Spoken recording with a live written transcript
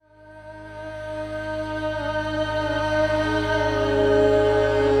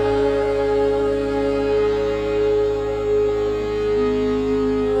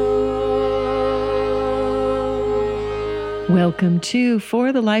Welcome to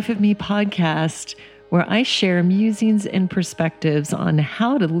For the Life of Me podcast, where I share musings and perspectives on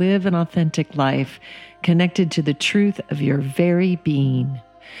how to live an authentic life connected to the truth of your very being,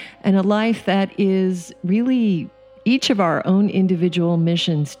 and a life that is really each of our own individual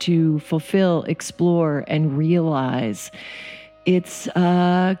missions to fulfill, explore, and realize. It's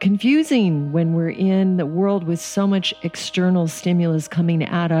confusing when we're in the world with so much external stimulus coming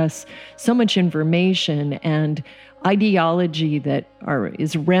at us, so much information and ideology that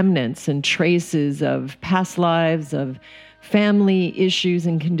is remnants and traces of past lives, of family issues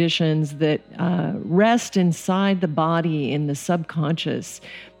and conditions that rest inside the body in the subconscious,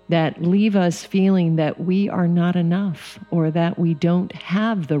 that leave us feeling that we are not enough, or that we don't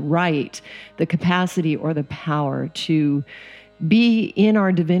have the right, the capacity, or the power to be in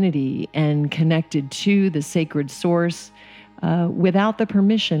our divinity and connected to the sacred source without the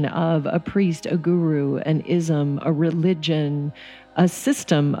permission of a priest, a guru, an ism, a religion, a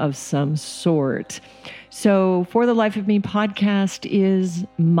system of some sort. So For the Life of Me podcast is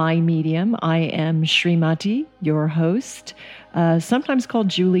my medium. I am Srimati, your host, sometimes called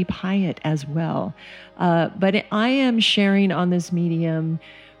Julie Pyatt as well. But I am sharing on this medium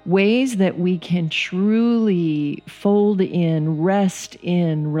ways that we can truly fold in, rest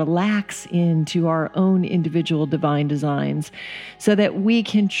in, relax into our own individual divine designs so that we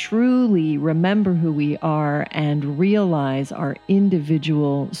can truly remember who we are and realize our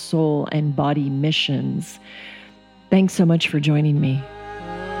individual soul and body missions. Thanks so much for joining me.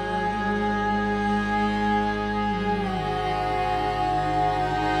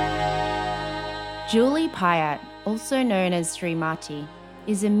 Julie Pyatt, also known as Srimati,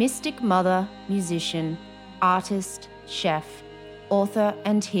 is a mystic mother, musician, artist, chef, author,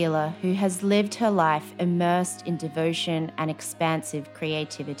 and healer who has lived her life immersed in devotion and expansive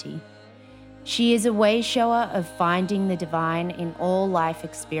creativity. She is a way shower of finding the divine in all life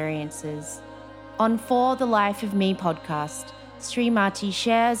experiences. On For the Life of Me podcast, Srimati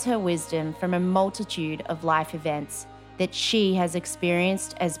shares her wisdom from a multitude of life events that she has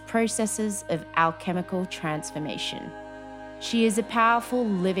experienced as processes of alchemical transformation. She is a powerful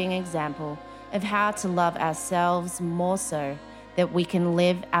living example of how to love ourselves more so that we can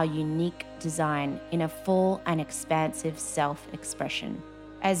live our unique design in a full and expansive self-expression.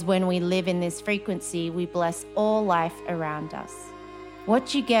 As when we live in this frequency, we bless all life around us.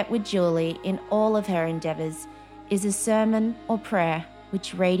 What you get with Julie in all of her endeavors is a sermon or prayer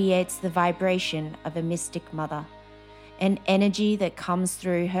which radiates the vibration of a mystic mother, an energy that comes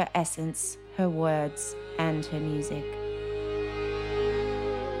through her essence, her words, and her music.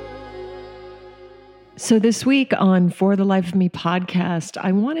 So this week on For the Life of Me podcast,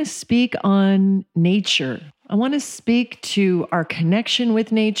 I want to speak on nature. I want to speak to our connection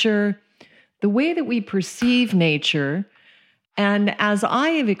with nature, the way that we perceive nature, and as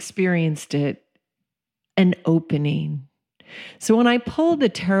I have experienced it, an opening. So when I pulled the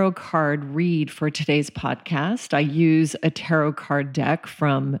tarot card read for today's podcast, I use a tarot card deck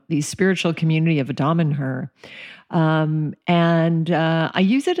from the spiritual community of Adam and Her. I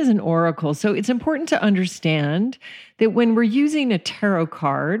use it as an oracle. So it's important to understand that when we're using a tarot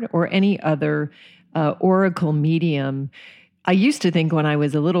card or any other oracle medium, I used to think when I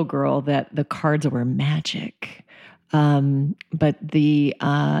was a little girl that the cards were magic. But the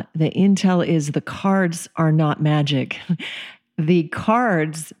intel is the cards are not magic. The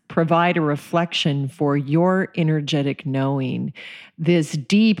cards provide a reflection for your energetic knowing, this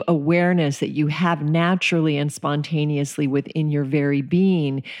deep awareness that you have naturally and spontaneously within your very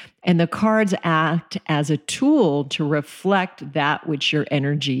being. And the cards act as a tool to reflect that which your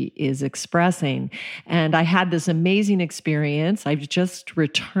energy is expressing. And I had this amazing experience. I've just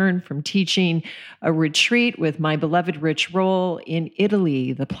returned from teaching a retreat with my beloved Rich Roll in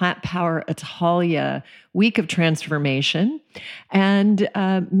Italy, the Plant Power Italia Week of Transformation. And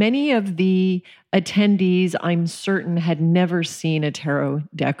many of the attendees, I'm certain, had never seen a tarot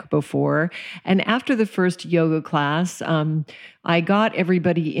deck before. And after the first yoga class, I got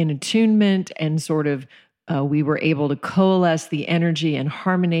everybody in attunement and sort of we were able to coalesce the energy and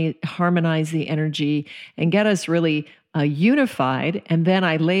harmonize the energy and get us really unified. And then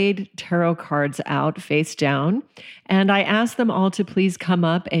I laid tarot cards out face down, and I asked them all to please come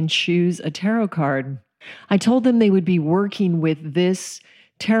up and choose a tarot card. I told them they would be working with this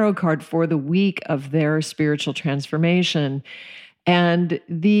tarot card for the week of their spiritual transformation. And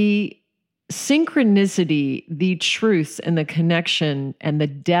the synchronicity, the truths and the connection and the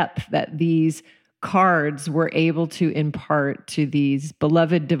depth that these cards were able to impart to these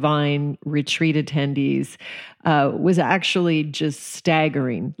beloved divine retreat attendees was actually just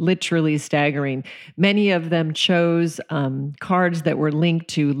staggering, literally staggering. Many of them chose cards that were linked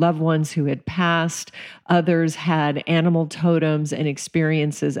to loved ones who had passed. Others had animal totems and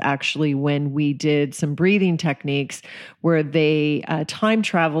experiences actually when we did some breathing techniques where they time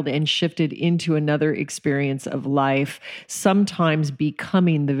traveled and shifted into another experience of life, sometimes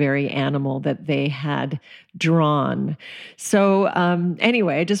becoming the very animal that they had drawn. So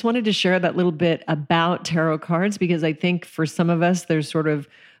anyway, I just wanted to share that little bit about tarot cards because I think for some of us, there's sort of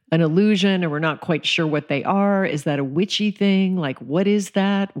an illusion and we're not quite sure what they are. Is that a witchy thing? Like, what is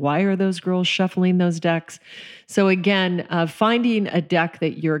that? Why are those girls shuffling those decks? So again, finding a deck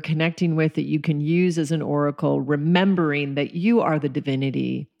that you're connecting with that you can use as an oracle, remembering that you are the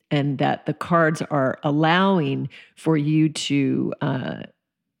divinity and that the cards are allowing for you to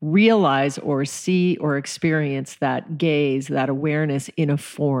realize or see or experience that gaze, that awareness in a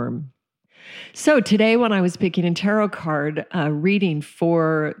form. So today when I was picking a tarot card reading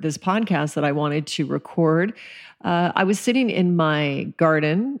for this podcast that I wanted to record, I was sitting in my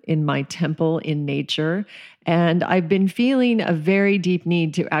garden, in my temple in nature, and I've been feeling a very deep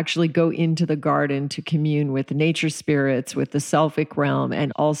need to actually go into the garden to commune with nature spirits, with the selfic realm,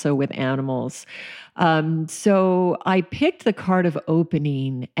 and also with animals. So I picked the card of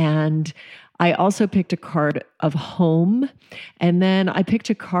opening, and I also picked a card of home, and then I picked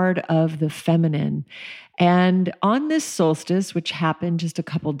a card of the feminine. And on this solstice, which happened just a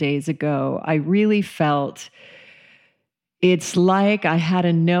couple days ago, I really felt it's like I had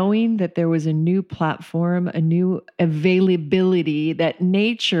a knowing that there was a new platform, a new availability that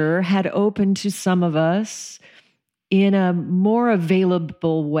nature had opened to some of us in a more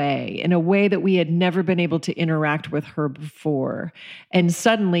available way, in a way that we had never been able to interact with her before. And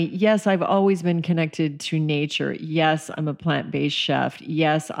suddenly, yes, I've always been connected to nature. Yes, I'm a plant-based chef.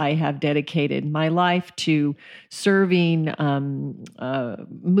 Yes, I have dedicated my life to serving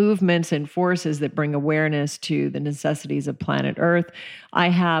movements and forces that bring awareness to the necessities of planet Earth. I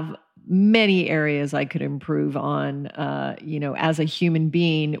have many areas I could improve on. As a human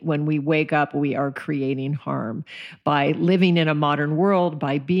being, when we wake up, we are creating harm by living in a modern world,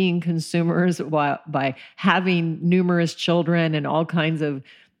 by being consumers, by having numerous children and all kinds of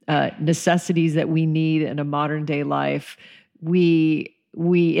necessities that we need in a modern day life. We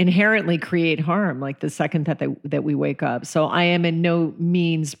inherently create harm, like the second that we wake up. So I am in no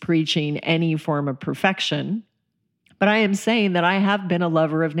means preaching any form of perfection. But I am saying that I have been a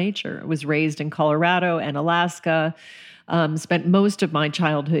lover of nature. I was raised in Colorado and Alaska, spent most of my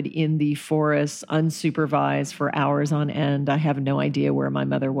childhood in the forests, unsupervised for hours on end. I have no idea where my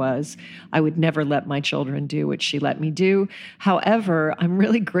mother was. I would never let my children do what she let me do. However, I'm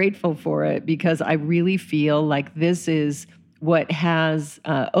really grateful for it because I really feel like this is what has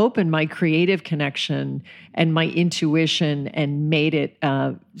opened my creative connection and my intuition and made it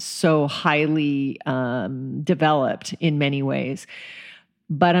so highly developed in many ways.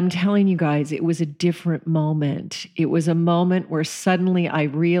 But I'm telling you guys, it was a different moment. It was a moment where suddenly I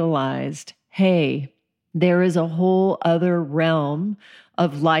realized, hey, there is a whole other realm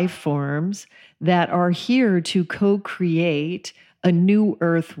of life forms that are here to co-create a new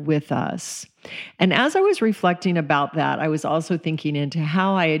earth with us. And as I was reflecting about that, I was also thinking into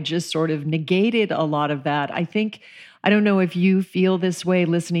how I had just sort of negated a lot of that. I don't know if you feel this way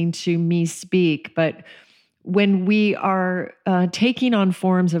listening to me speak, but when we are taking on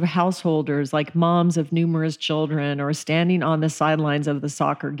forms of householders, like moms of numerous children, or standing on the sidelines of the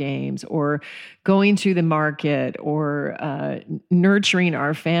soccer games, or going to the market, or nurturing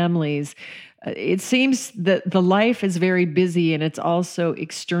our families, it seems that the life is very busy and it's also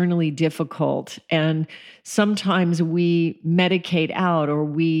externally difficult. And sometimes we medicate out, or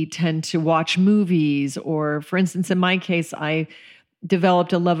we tend to watch movies, or for instance, in my case, I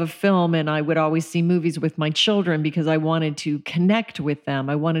developed a love of film and I would always see movies with my children because I wanted to connect with them.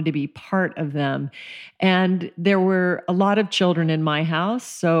 I wanted to be part of them. And there were a lot of children in my house.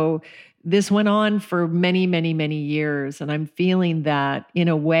 So this went on for many, many, many years. And I'm feeling that in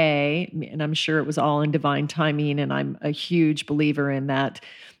a way, and I'm sure it was all in divine timing. And I'm a huge believer in that.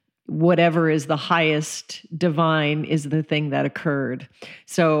 Whatever is the highest divine is the thing that occurred.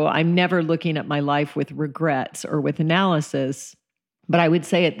 So I'm never looking at my life with regrets or with analysis. But I would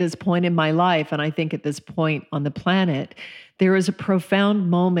say at this point in my life, and I think at this point on the planet, there is a profound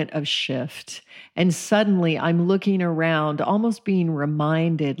moment of shift. And suddenly I'm looking around, almost being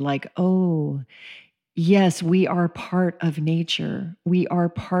reminded like, oh, yes, we are part of nature. We are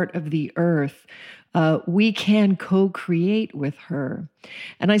part of the earth. we can co-create with her.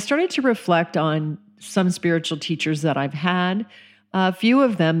 And I started to reflect on some spiritual teachers that I've had, a few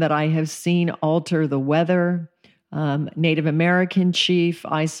of them that I have seen alter the weather. Native American chief,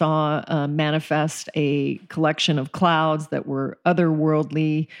 I saw manifest a collection of clouds that were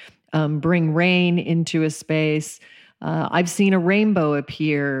otherworldly, bring rain into a space. I've seen a rainbow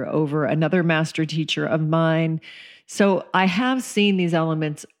appear over another master teacher of mine. So I have seen these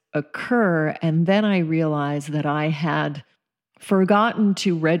elements occur, and then I realized that I had forgotten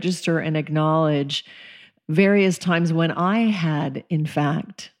to register and acknowledge various times when I had, in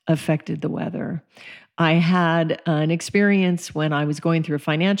fact, affected the weather. I had an experience when I was going through a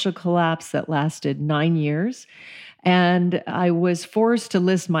financial collapse that lasted 9 years, and I was forced to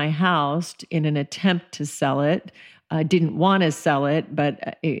list my house in an attempt to sell it. I didn't want to sell it,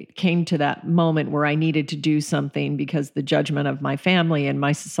 but it came to that moment where I needed to do something because the judgment of my family and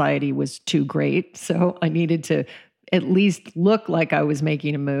my society was too great. So I needed to at least look like I was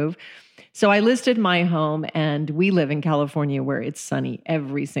making a move. So I listed my home, and we live in California where it's sunny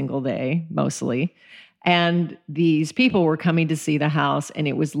every single day, mostly. And these people were coming to see the house, and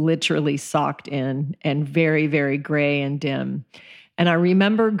it was literally socked in and very, very gray and dim. And I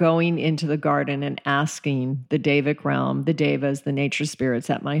remember going into the garden and asking the Devic realm, the Devas, the nature spirits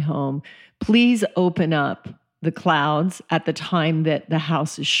at my home, please open up the clouds at the time that the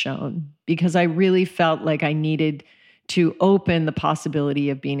house is shown, because I really felt like I needed to open the possibility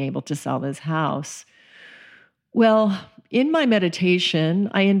of being able to sell this house. Well, in my meditation,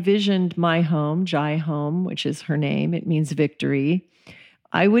 I envisioned my home, Jai Home, which is her name. It means victory.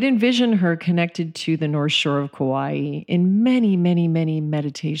 I would envision her connected to the North Shore of Kauai in many, many, many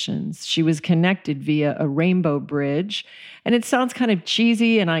meditations. She was connected via a rainbow bridge. And it sounds kind of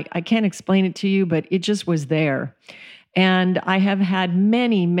cheesy, and I can't explain it to you, but it just was there. And I have had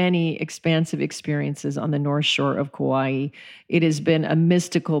many, many expansive experiences on the North Shore of Kauai. It has been a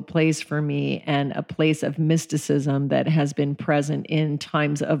mystical place for me, and a place of mysticism that has been present in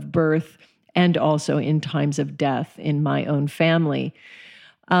times of birth and also in times of death in my own family.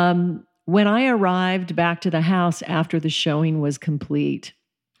 When I arrived back to the house after the showing was complete,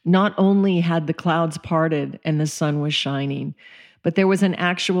 not only had the clouds parted and the sun was shining, but there was an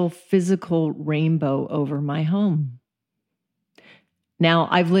actual physical rainbow over my home. Now,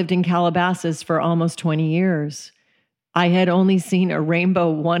 I've lived in Calabasas for almost 20 years. I had only seen a rainbow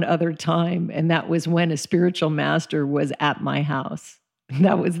one other time, and that was when a spiritual master was at my house.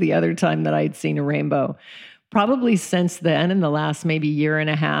 That was the other time that I'd seen a rainbow. Probably since then, in the last maybe year and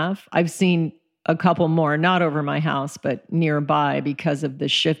a half, I've seen a couple more, not over my house, but nearby, because of the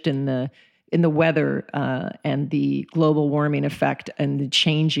shift in the weather and the global warming effect and the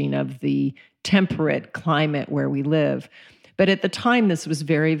changing of the temperate climate where we live. But at the time, this was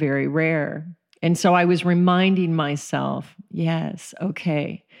very, very rare. And so I was reminding myself, yes,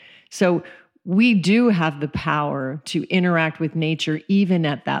 okay. So we do have the power to interact with nature even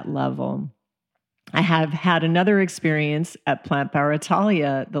at that level. I have had another experience at Plant Power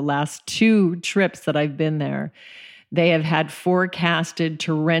Italia the last 2 trips that I've been there. They have had forecasted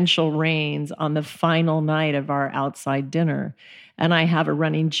torrential rains on the final night of our outside dinner. And I have a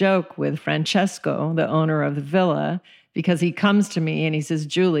running joke with Francesco, the owner of the villa, because he comes to me and he says,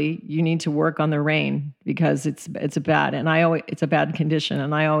 Julie, you need to work on the rain because it's a bad condition.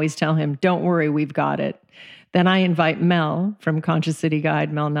 And I always tell him, don't worry, we've got it. Then I invite Mel from Conscious City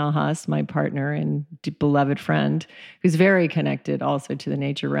Guide, Mel Nahas, my partner and beloved friend, who's very connected also to the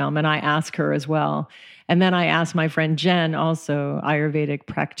nature realm. And I ask her as well. And then I ask my friend Jen, also Ayurvedic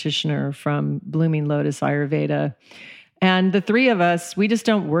practitioner from Blooming Lotus Ayurveda. And the 3 of us, we just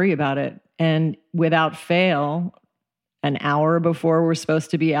don't worry about it. And without fail, an hour before we're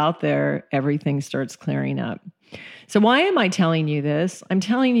supposed to be out there, everything starts clearing up. So why am I telling you this? I'm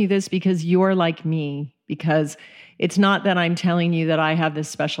telling you this because you're like me, because it's not that I'm telling you that I have this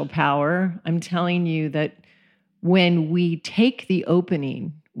special power. I'm telling you that when we take the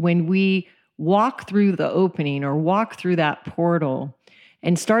opening, when we walk through the opening or walk through that portal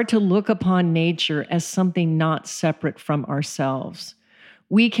and start to look upon nature as something not separate from ourselves,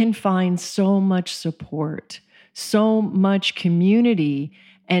 we can find so much support, so much community,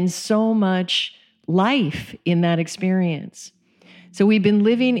 and so much life in that experience. So we've been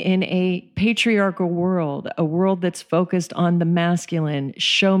living in a patriarchal world, a world that's focused on the masculine.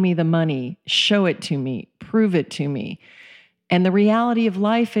 Show me the money, show it to me, prove it to me. And the reality of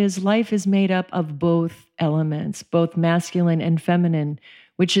life is made up of both elements, both masculine and feminine,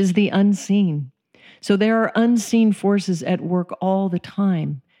 which is the unseen. So there are unseen forces at work all the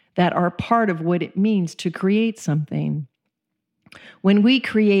time that are part of what it means to create something. When we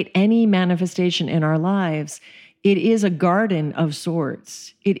create any manifestation in our lives, it is a garden of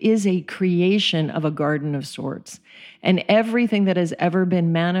sorts. It is a creation of a garden of sorts. And everything that has ever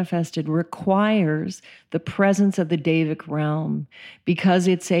been manifested requires the presence of the Devic realm, because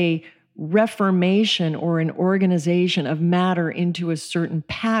it's a reformation or an organization of matter into a certain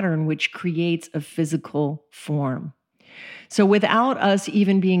pattern which creates a physical form. So without us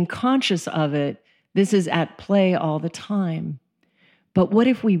even being conscious of it, this is at play all the time. But what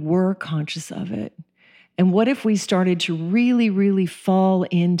if we were conscious of it? And what if we started to really, really fall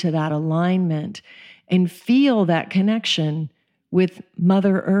into that alignment and feel that connection with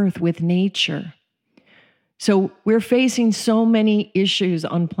Mother Earth, with nature? So we're facing so many issues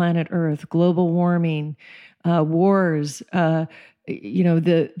on planet Earth: global warming, wars, the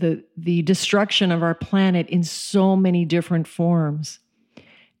destruction of our planet in so many different forms.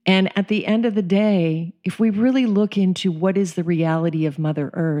 And at the end of the day, if we really look into what is the reality of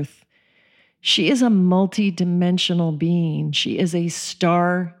Mother Earth, she is a multi-dimensional being. She is a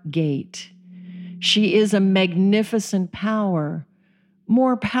stargate. She is a magnificent power,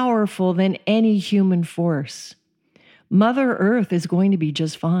 more powerful than any human force. Mother Earth is going to be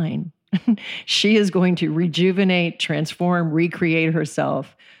just fine. She is going to rejuvenate, transform, recreate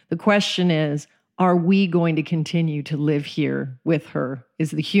herself. The question is, are we going to continue to live here with her? Is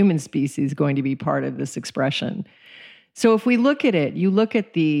the human species going to be part of this expression? So if we look at it, you look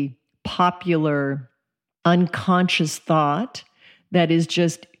at the popular unconscious thought that is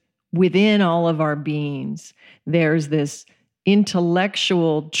just within all of our beings. There's this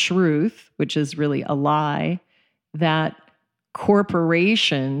intellectual truth, which is really a lie, that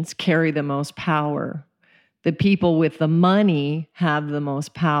corporations carry the most power. The people with the money have the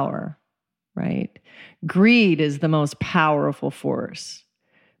most power, right? Greed is the most powerful force.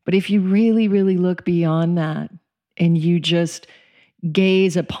 But if you really, really look beyond that and you just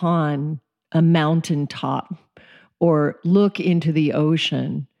gaze upon a mountaintop or look into the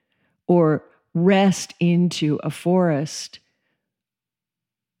ocean or rest into a forest,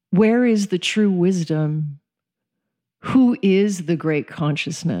 where is the true wisdom? Who is the great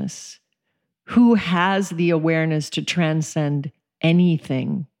consciousness? Who has the awareness to transcend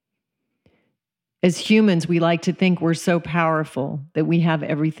anything? As humans, we like to think we're so powerful that we have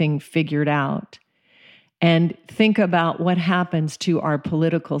everything figured out. And think about what happens to our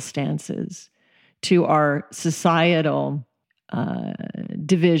political stances, to our societal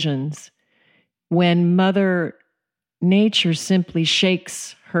divisions, when Mother Nature simply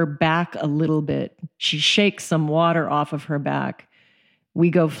shakes her back a little bit. She shakes some water off of her back.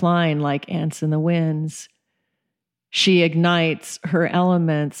 We go flying like ants in the winds. She ignites her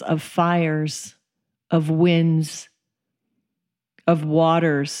elements of fires, of winds, of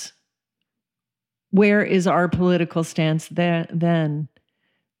waters. Where is our political stance then?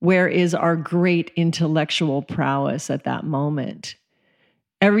 Where is our great intellectual prowess at that moment?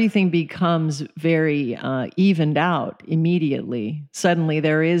 Everything becomes very evened out immediately. Suddenly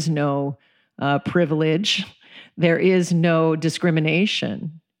there is no privilege. There is no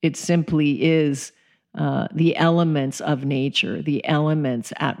discrimination. It simply is the elements of nature, the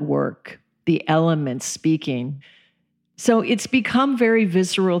elements at work, the elements speaking. So it's become very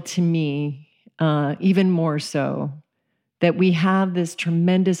visceral to me, even more so, that we have this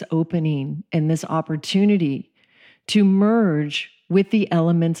tremendous opening and this opportunity to merge with the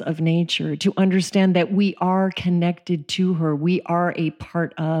elements of nature, to understand that we are connected to her, we are a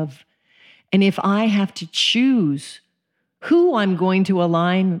part of. And if I have to choose who I'm going to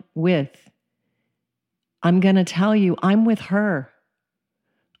align with, I'm going to tell you, I'm with her.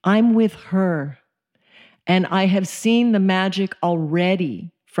 I'm with her. And I have seen the magic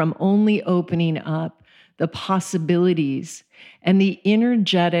already from only opening up the possibilities and the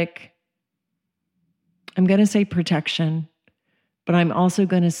energetic, I'm going to say protection, but I'm also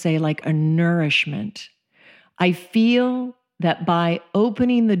going to say like a nourishment. I feel that by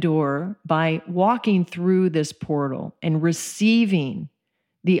opening the door, by walking through this portal and receiving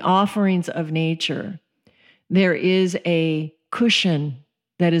the offerings of nature, there is a cushion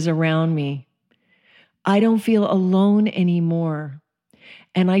that is around me. I don't feel alone anymore.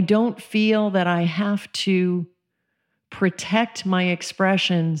 And I don't feel that I have to protect my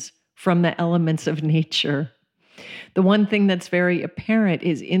expressions from the elements of nature. The one thing that's very apparent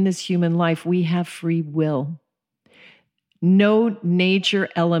is in this human life, we have free will. No nature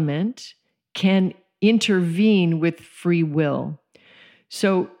element can intervene with free will.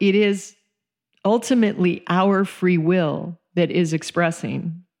 So it is ultimately our free will that is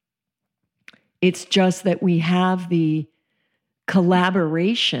expressing. It's just that we have the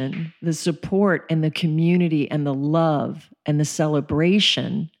collaboration, the support, and the community and the love and the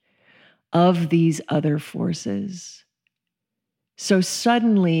celebration of these other forces. So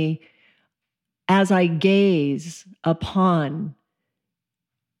suddenly, as I gaze upon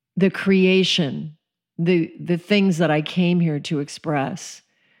the creation, the things that I came here to express,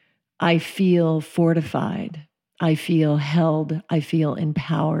 I feel fortified. I feel held. I feel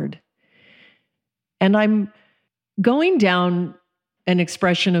empowered. And I'm going down an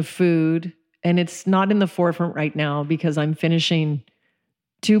expression of food, and it's not in the forefront right now because I'm finishing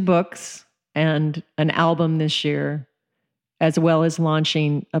 2 books and an album this year, as well as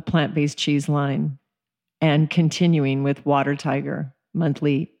launching a plant-based cheese line and continuing with Water Tiger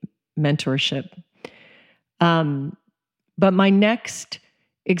monthly mentorship. But my next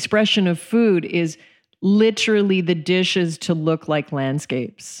expression of food is literally the dishes to look like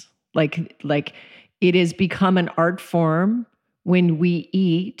landscapes. Like it has become an art form when we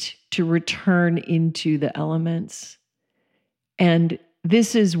eat to return into the elements. And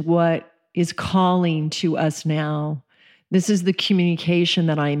this is what is calling to us now. This is the communication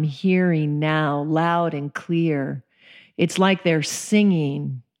that I'm hearing now, loud and clear. It's like they're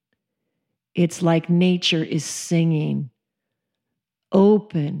singing. It's like nature is singing.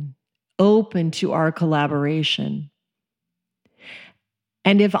 Open to our collaboration.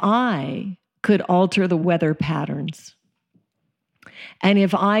 And if I could alter the weather patterns, and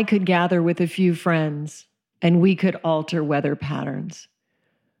if I could gather with a few friends and we could alter weather patterns,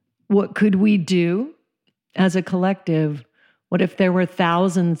 what could we do as a collective? What if there were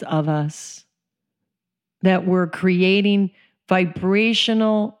thousands of us that were creating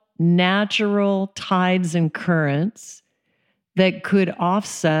vibrational, natural tides and currents that could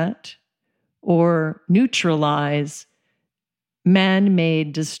offset or neutralize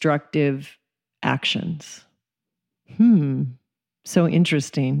man-made destructive actions? So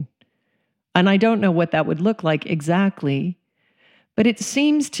interesting. And I don't know what that would look like exactly, but it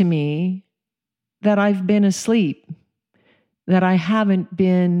seems to me that I've been asleep, that I haven't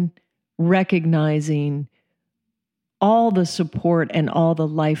been recognizing all the support and all the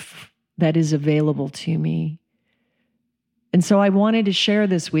life that is available to me. And so I wanted to share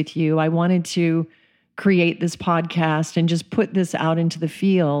this with you. I wanted to create this podcast and just put this out into the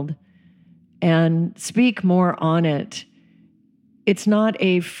field and speak more on it. It's not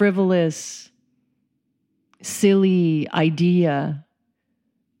a frivolous, silly idea.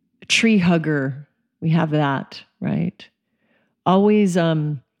 Tree hugger, we have that, right? Always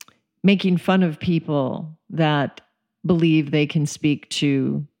making fun of people that believe they can speak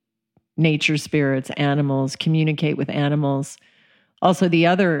to nature spirits, animals, communicate with animals. Also, the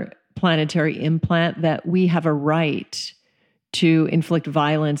other planetary implant that we have a right to inflict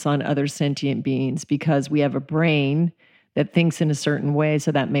violence on other sentient beings because we have a brain that thinks in a certain way,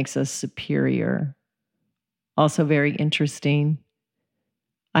 so that makes us superior. Also very interesting.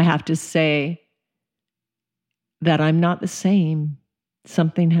 I have to say that I'm not the same.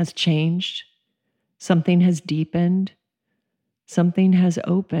 Something has changed. Something has deepened. Something has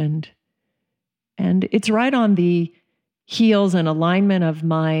opened. And it's right on the heels and alignment of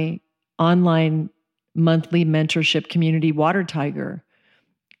my online monthly mentorship community, Water Tiger.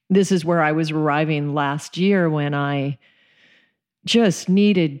 This is where I was arriving last year when I just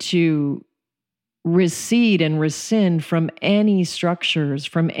needed to recede and rescind from any structures,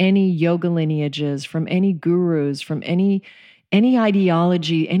 from any yoga lineages, from any gurus, from any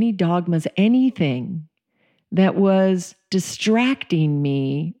ideology, any dogmas, anything that was distracting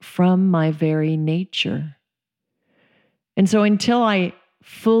me from my very nature. And so until I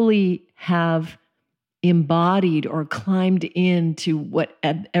fully have embodied or climbed into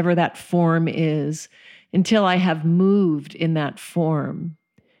whatever that form is, until I have moved in that form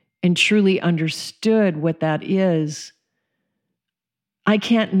and truly understood what that is, I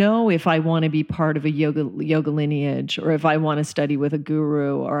can't know if I want to be part of a yoga lineage, or if I want to study with a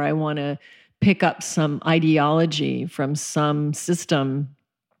guru, or I want to pick up some ideology from some system.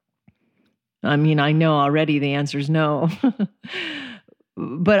 I mean, I know already the answer is no.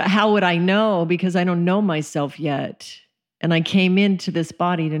 But how would I know? Because I don't know myself yet. And I came into this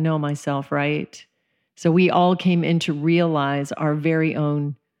body to know myself, right? So we all came in to realize our very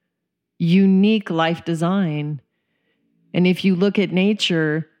own unique life design. And if you look at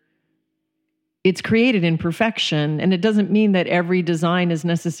nature, it's created in perfection. And it doesn't mean that every design is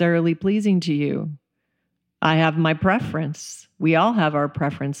necessarily pleasing to you. I have my preference. We all have our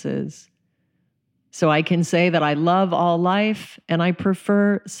preferences. So I can say that I love all life and I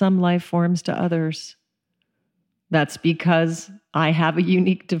prefer some life forms to others. That's because I have a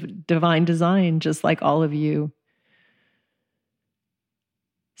unique divine design, just like all of you.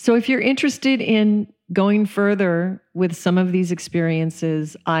 So if you're interested in going further with some of these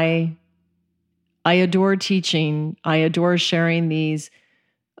experiences, I adore teaching. I adore sharing these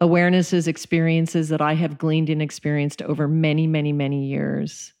awarenesses, experiences that I have gleaned and experienced over many, many, many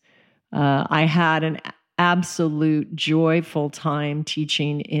years. I had an absolute joyful time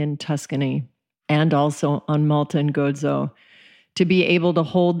teaching in Tuscany and also on Malta and Gozo. To be able to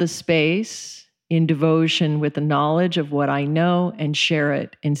hold the space in devotion with the knowledge of what I know and share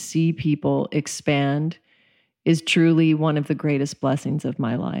it and see people expand is truly one of the greatest blessings of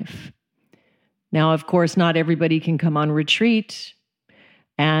my life. Now, of course, not everybody can come on retreat,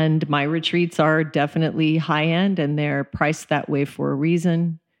 and my retreats are definitely high-end and they're priced that way for a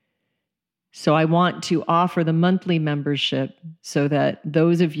reason. So I want to offer the monthly membership so that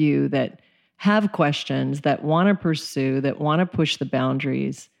those of you that have questions, that want to pursue, that want to push the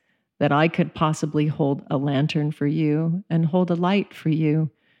boundaries, that I could possibly hold a lantern for you and hold a light for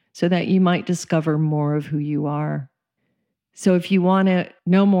you so that you might discover more of who you are. So if you want to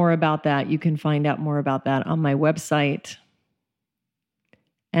know more about that, you can find out more about that on my website.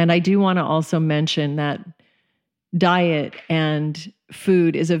 And I do want to also mention that diet and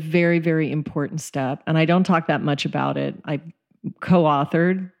food is a very, very important step. And I don't talk that much about it. I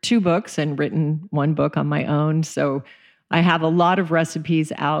co-authored 2 books and written 1 book on my own. So I have a lot of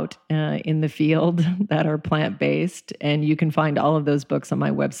recipes out in the field that are plant-based, and you can find all of those books on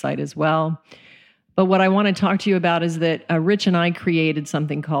my website as well. But what I want to talk to you about is that Rich and I created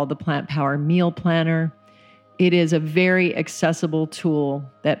something called the Plant Power Meal Planner. It is a very accessible tool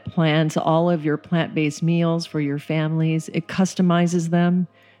that plans all of your plant-based meals for your families. It customizes them,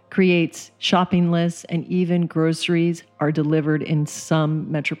 creates shopping lists, and even groceries are delivered in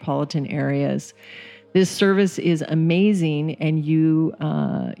some metropolitan areas. This service is amazing, and you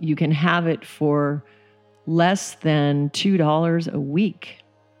can have it for less than $2 a week.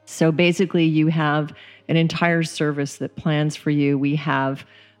 So basically, you have an entire service that plans for you. We have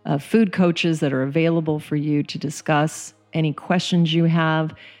food coaches that are available for you to discuss any questions you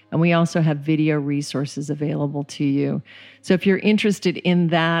have. And we also have video resources available to you. So if you're interested in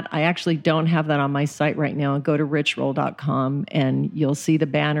that, I actually don't have that on my site right now. Go to richroll.com and you'll see the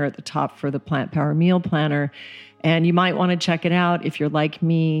banner at the top for the Plant Power Meal Planner. And you might want to check it out. If you're like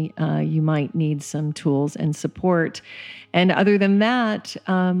me, you might need some tools and support. And other than that,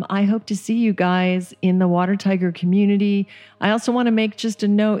 I hope to see you guys in the Water Tiger community. I also want to make just a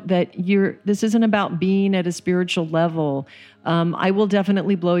note that this isn't about being at a spiritual level. I will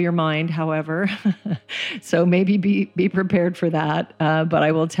definitely blow your mind, however, so maybe be prepared for that. But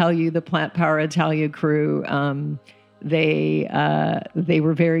I will tell you, the Plant Power Italia crew, they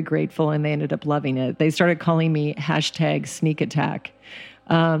were very grateful and they ended up loving it. They started calling me #SneakAttack.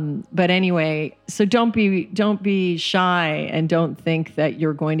 But anyway, so don't be shy and don't think that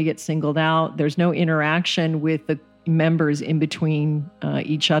you're going to get singled out. There's no interaction with the members in between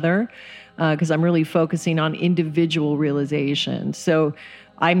each other because I'm really focusing on individual realization. So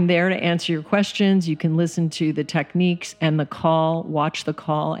I'm there to answer your questions. You can listen to the techniques and the call, watch the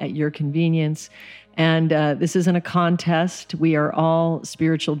call at your convenience. And this isn't a contest. We are all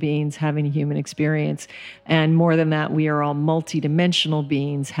spiritual beings having a human experience. And more than that, we are all multidimensional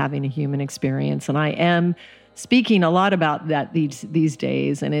beings having a human experience. And I am speaking a lot about that these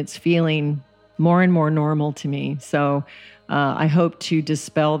days, and it's feeling more and more normal to me. So I hope to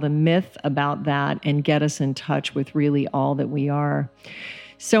dispel the myth about that and get us in touch with really all that we are.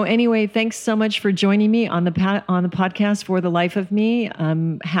 So anyway, thanks so much for joining me on the podcast For the Life of Me.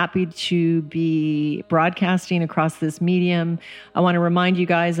 I'm happy to be broadcasting across this medium. I want to remind you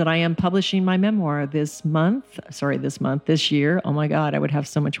guys that I am publishing my memoir this year. Oh my God, I would have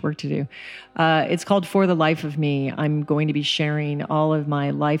so much work to do. It's called For the Life of Me. I'm going to be sharing all of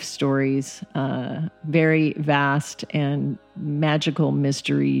my life stories, very vast and magical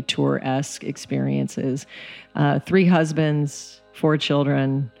mystery tour-esque experiences. 3 husbands, 4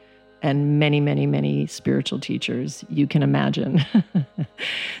 children, and many, many, many spiritual teachers you can imagine.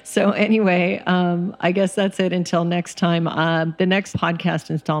 So anyway, I guess that's it until next time. The next podcast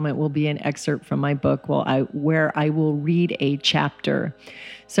installment will be an excerpt from my book where I will read a chapter.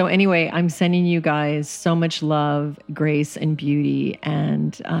 So anyway, I'm sending you guys so much love, grace, and beauty.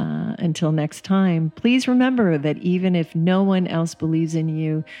 And until next time, please remember that even if no one else believes in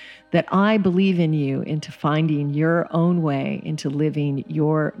you, that I believe in you into finding your own way into living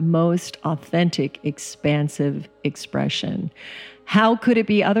your most authentic, expansive expression. How could it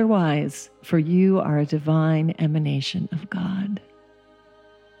be otherwise? For you are a divine emanation of God.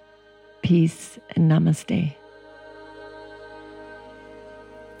 Peace and namaste.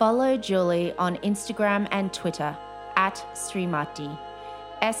 Follow Julie on Instagram and Twitter @Srimati.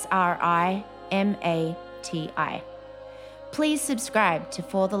 SRIMATI. Please subscribe to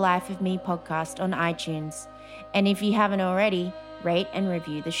For the Life of Me podcast on iTunes, and if you haven't already, rate and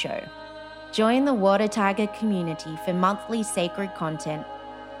review the show. Join the Water Tiger community for monthly sacred content,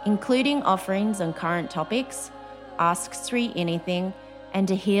 including offerings on current topics, Ask Sri anything, and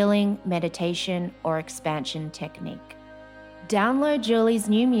a healing, meditation, or expansion technique. Download Julie's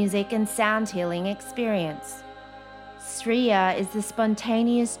new music and sound healing experience. Sriya is the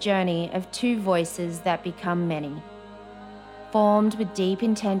spontaneous journey of two voices that become many. Formed with deep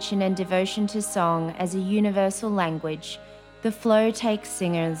intention and devotion to song as a universal language, the flow takes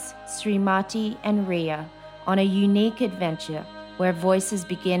singers Srimati and Riya on a unique adventure where voices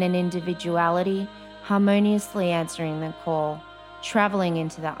begin in individuality, harmoniously answering the call, traveling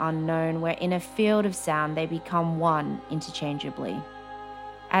into the unknown where in a field of sound they become one interchangeably.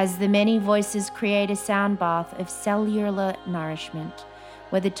 As the many voices create a sound bath of cellular nourishment,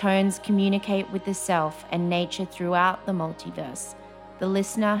 where the tones communicate with the self and nature throughout the multiverse, the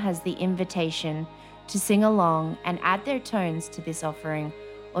listener has the invitation to sing along and add their tones to this offering,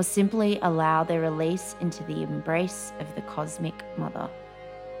 or simply allow their release into the embrace of the Cosmic Mother.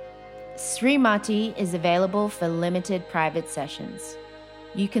 Srimati is available for limited private sessions.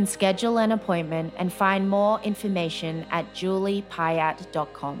 You can schedule an appointment and find more information at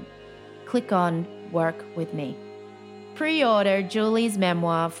juliepayat.com. Click on Work With Me. Pre-order Julie's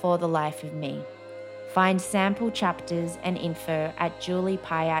memoir For the Life of Me. Find sample chapters and info at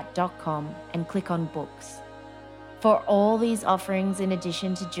juliepayat.com and click on Books. For all these offerings in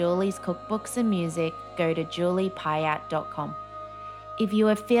addition to Julie's cookbooks and music, go to juliepayat.com. If you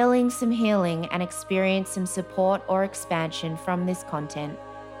are feeling some healing and experience some support or expansion from this content,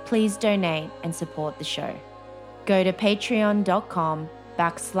 please donate and support the show. Go to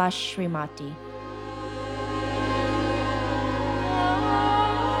patreon.com/Srimati